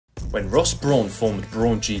When Ross Brawn formed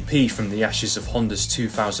Brawn GP from the ashes of Honda's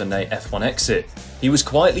 2008 F1 exit, he was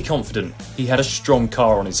quietly confident he had a strong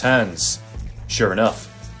car on his hands. Sure enough,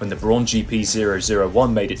 when the Brawn GP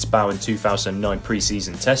 001 made its bow in 2009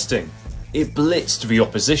 pre-season testing, it blitzed the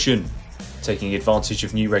opposition, taking advantage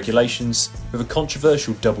of new regulations with a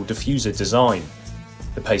controversial double diffuser design.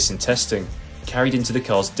 The pace in testing carried into the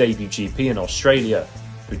car's debut GP in Australia,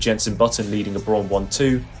 with Jenson Button leading a Brawn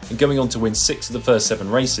 1-2 and going on to win 6 of the first 7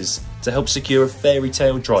 races to help secure a fairy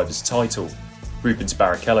tale driver's title. Rubens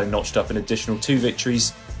Barrichello notched up an additional 2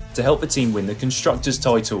 victories to help the team win the Constructors'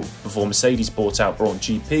 title before Mercedes bought out Brawn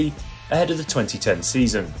GP ahead of the 2010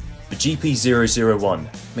 season. The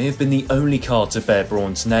GP001 may have been the only car to bear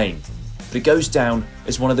Brawn's name, but it goes down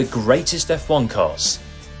as one of the greatest F1 cars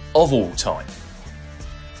of all time.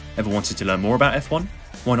 Ever wanted to learn more about F1?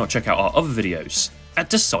 Why not check out our other videos at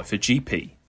Decyfr GP.